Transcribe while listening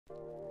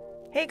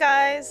Hey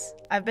guys!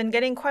 I've been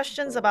getting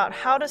questions about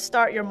how to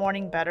start your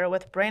morning better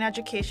with brain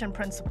education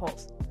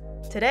principles.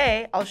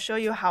 Today, I'll show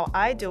you how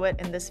I do it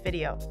in this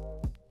video.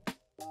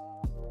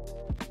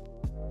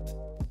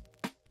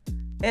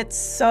 It's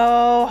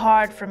so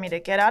hard for me to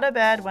get out of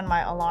bed when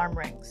my alarm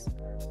rings.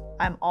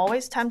 I'm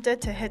always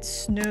tempted to hit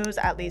snooze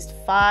at least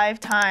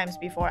 5 times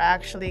before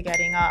actually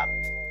getting up.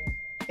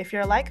 If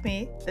you're like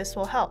me, this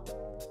will help.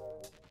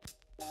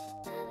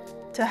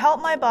 To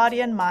help my body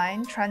and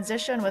mind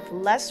transition with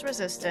less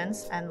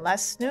resistance and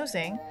less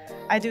snoozing,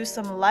 I do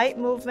some light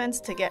movements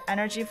to get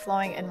energy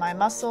flowing in my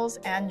muscles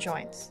and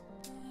joints.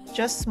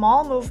 Just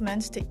small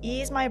movements to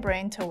ease my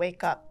brain to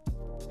wake up.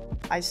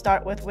 I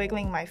start with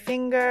wiggling my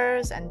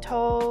fingers and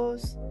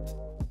toes,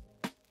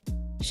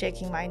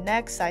 shaking my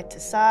neck side to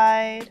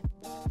side.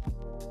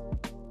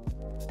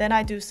 Then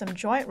I do some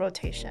joint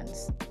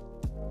rotations.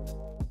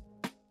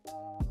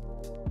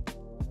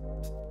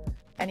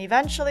 And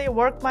eventually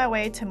work my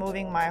way to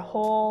moving my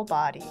whole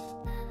body.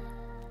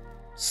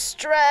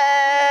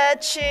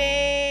 Stretching!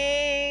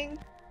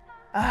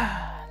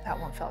 That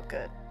one felt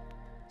good.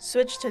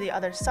 Switch to the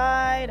other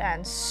side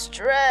and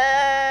stretch.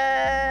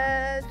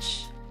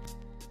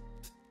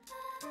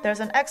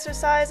 There's an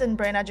exercise in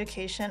brain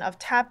education of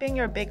tapping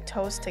your big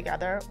toes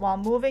together while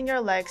moving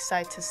your legs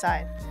side to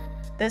side.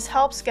 This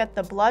helps get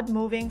the blood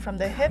moving from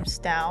the hips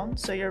down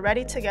so you're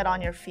ready to get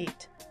on your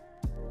feet.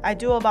 I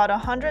do about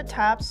 100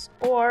 taps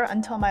or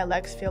until my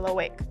legs feel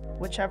awake,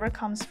 whichever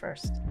comes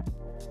first.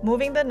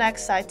 Moving the neck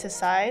side to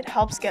side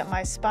helps get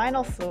my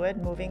spinal fluid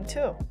moving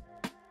too.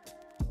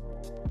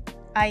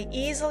 I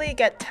easily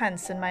get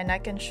tense in my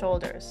neck and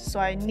shoulders, so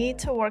I need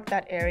to work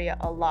that area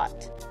a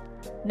lot.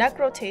 Neck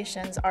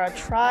rotations are a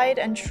tried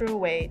and true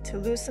way to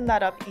loosen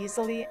that up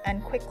easily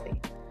and quickly.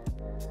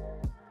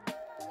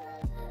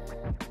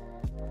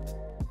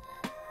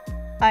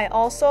 I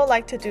also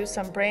like to do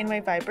some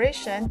brainwave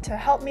vibration to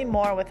help me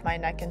more with my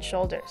neck and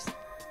shoulders.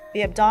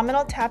 The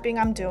abdominal tapping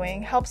I'm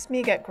doing helps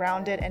me get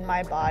grounded in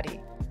my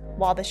body,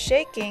 while the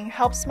shaking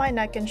helps my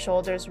neck and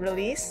shoulders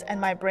release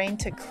and my brain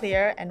to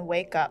clear and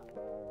wake up.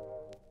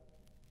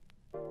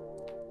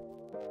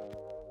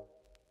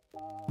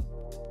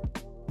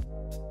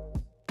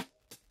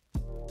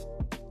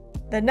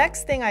 The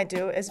next thing I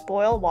do is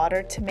boil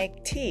water to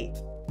make tea.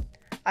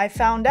 I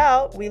found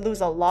out we lose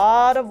a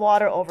lot of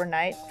water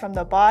overnight from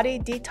the body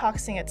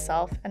detoxing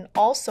itself and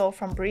also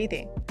from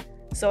breathing.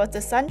 So it's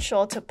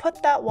essential to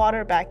put that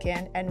water back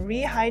in and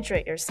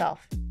rehydrate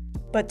yourself.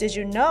 But did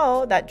you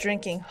know that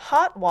drinking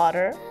hot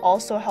water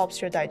also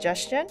helps your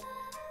digestion?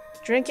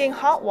 Drinking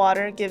hot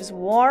water gives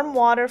warm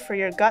water for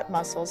your gut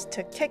muscles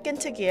to kick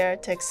into gear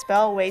to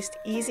expel waste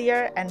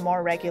easier and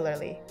more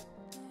regularly.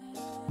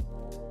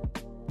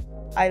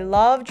 I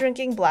love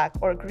drinking black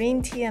or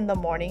green tea in the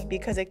morning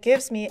because it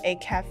gives me a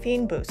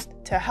caffeine boost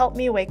to help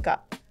me wake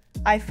up.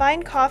 I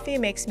find coffee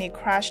makes me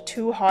crash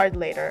too hard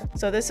later,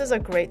 so this is a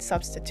great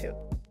substitute.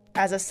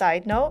 As a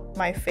side note,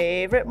 my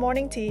favorite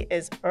morning tea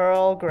is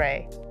Earl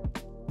Grey.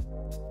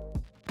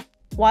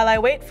 While I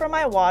wait for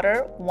my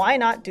water, why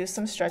not do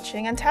some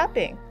stretching and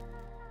tapping?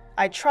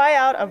 I try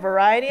out a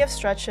variety of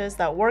stretches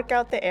that work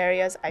out the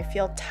areas I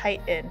feel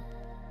tight in.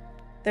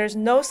 There's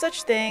no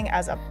such thing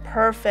as a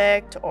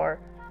perfect or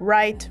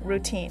right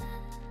routine.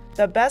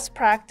 The best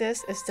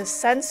practice is to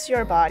sense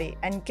your body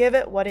and give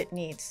it what it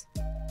needs.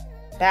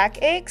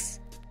 Back aches?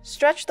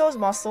 Stretch those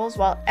muscles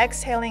while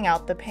exhaling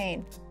out the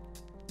pain.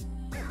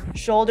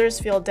 Shoulders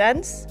feel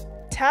dense?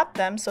 Tap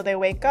them so they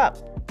wake up.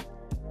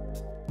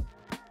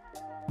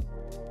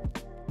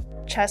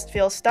 Chest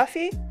feels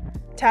stuffy?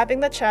 Tapping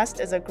the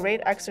chest is a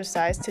great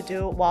exercise to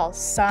do while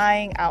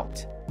sighing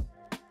out.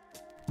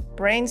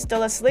 Brain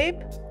still asleep?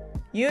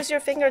 Use your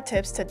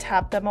fingertips to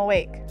tap them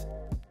awake.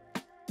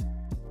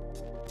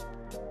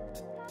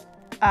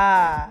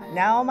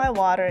 Now my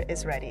water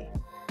is ready.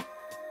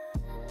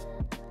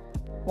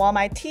 While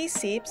my tea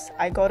seeps,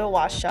 I go to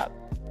wash up.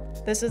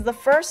 This is the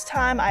first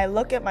time I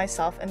look at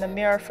myself in the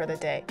mirror for the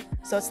day,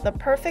 so it's the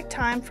perfect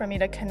time for me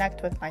to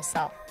connect with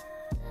myself.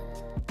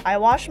 I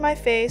wash my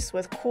face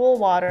with cool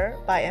water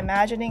by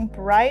imagining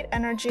bright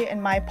energy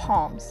in my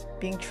palms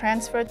being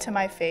transferred to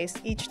my face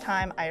each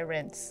time I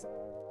rinse.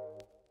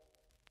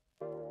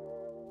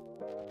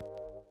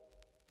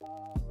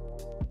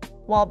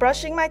 While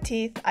brushing my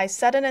teeth, I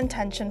set an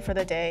intention for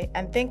the day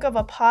and think of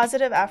a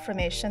positive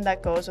affirmation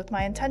that goes with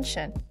my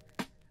intention.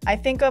 I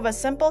think of a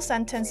simple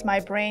sentence my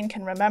brain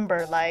can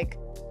remember like,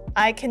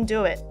 I can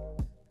do it.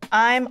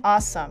 I'm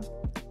awesome.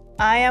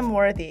 I am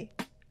worthy.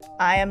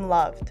 I am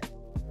loved.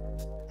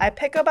 I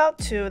pick about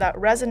 2 that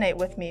resonate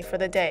with me for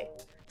the day,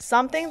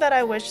 something that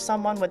I wish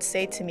someone would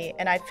say to me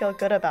and I'd feel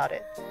good about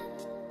it.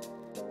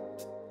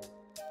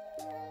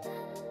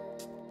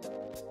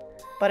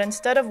 But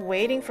instead of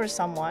waiting for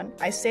someone,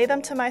 I say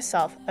them to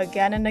myself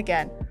again and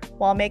again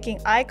while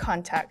making eye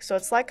contact, so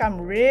it's like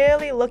I'm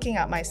really looking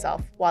at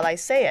myself while I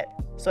say it,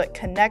 so it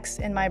connects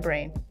in my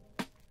brain.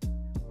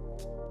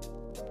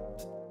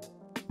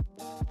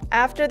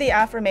 After the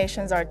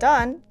affirmations are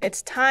done,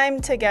 it's time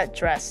to get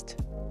dressed.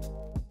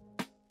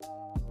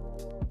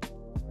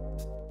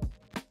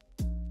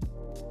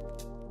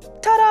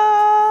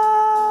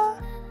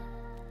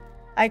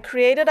 I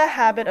created a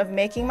habit of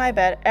making my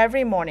bed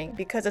every morning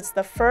because it's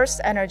the first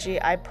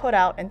energy I put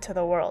out into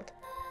the world.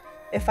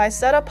 If I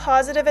set a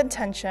positive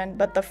intention,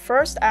 but the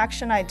first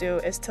action I do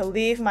is to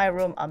leave my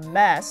room a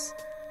mess,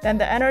 then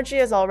the energy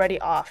is already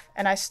off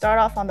and I start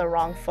off on the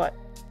wrong foot.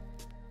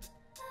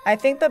 I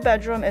think the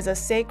bedroom is a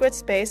sacred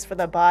space for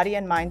the body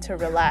and mind to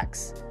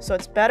relax, so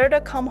it's better to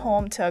come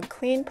home to a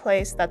clean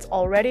place that's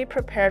already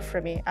prepared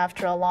for me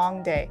after a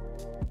long day.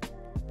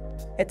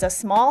 It's a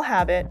small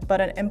habit, but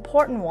an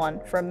important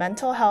one for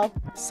mental health,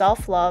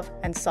 self-love,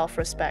 and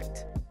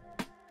self-respect.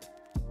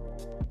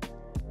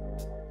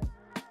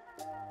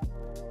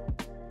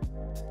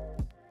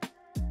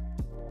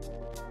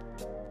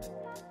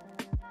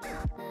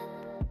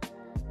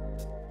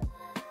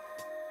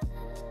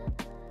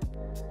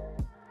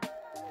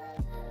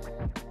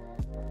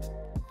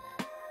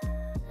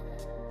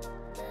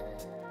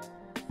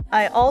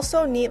 I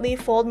also neatly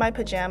fold my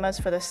pajamas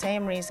for the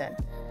same reason,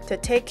 to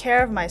take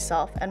care of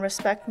myself and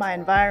respect my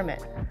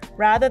environment,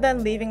 rather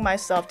than leaving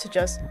myself to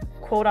just,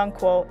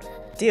 quote-unquote,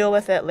 deal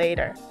with it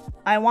later.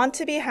 I want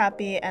to be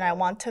happy and I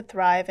want to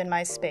thrive in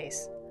my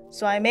space,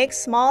 so I make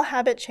small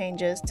habit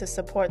changes to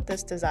support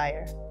this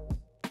desire.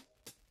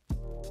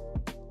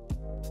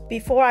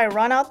 Before I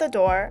run out the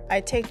door, I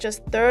take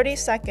just 30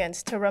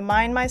 seconds to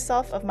remind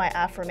myself of my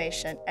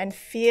affirmation and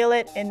feel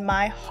it in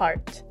my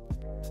heart.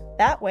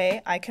 That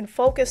way, I can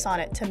focus on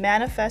it to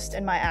manifest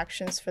in my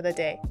actions for the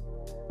day.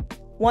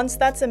 Once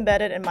that's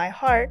embedded in my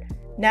heart,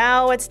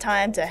 now it's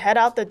time to head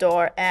out the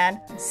door and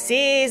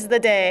seize the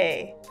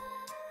day.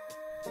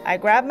 I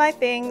grab my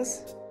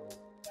things,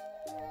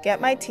 get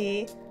my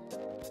tea,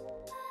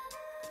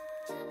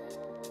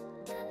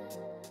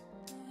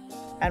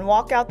 and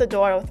walk out the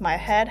door with my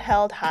head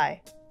held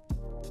high.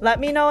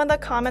 Let me know in the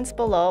comments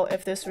below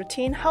if this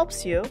routine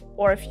helps you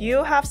or if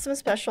you have some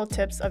special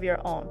tips of your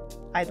own.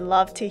 I'd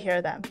love to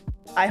hear them.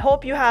 I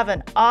hope you have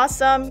an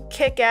awesome,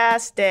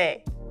 kick-ass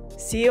day.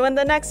 See you in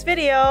the next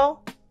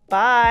video.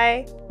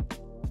 Bye.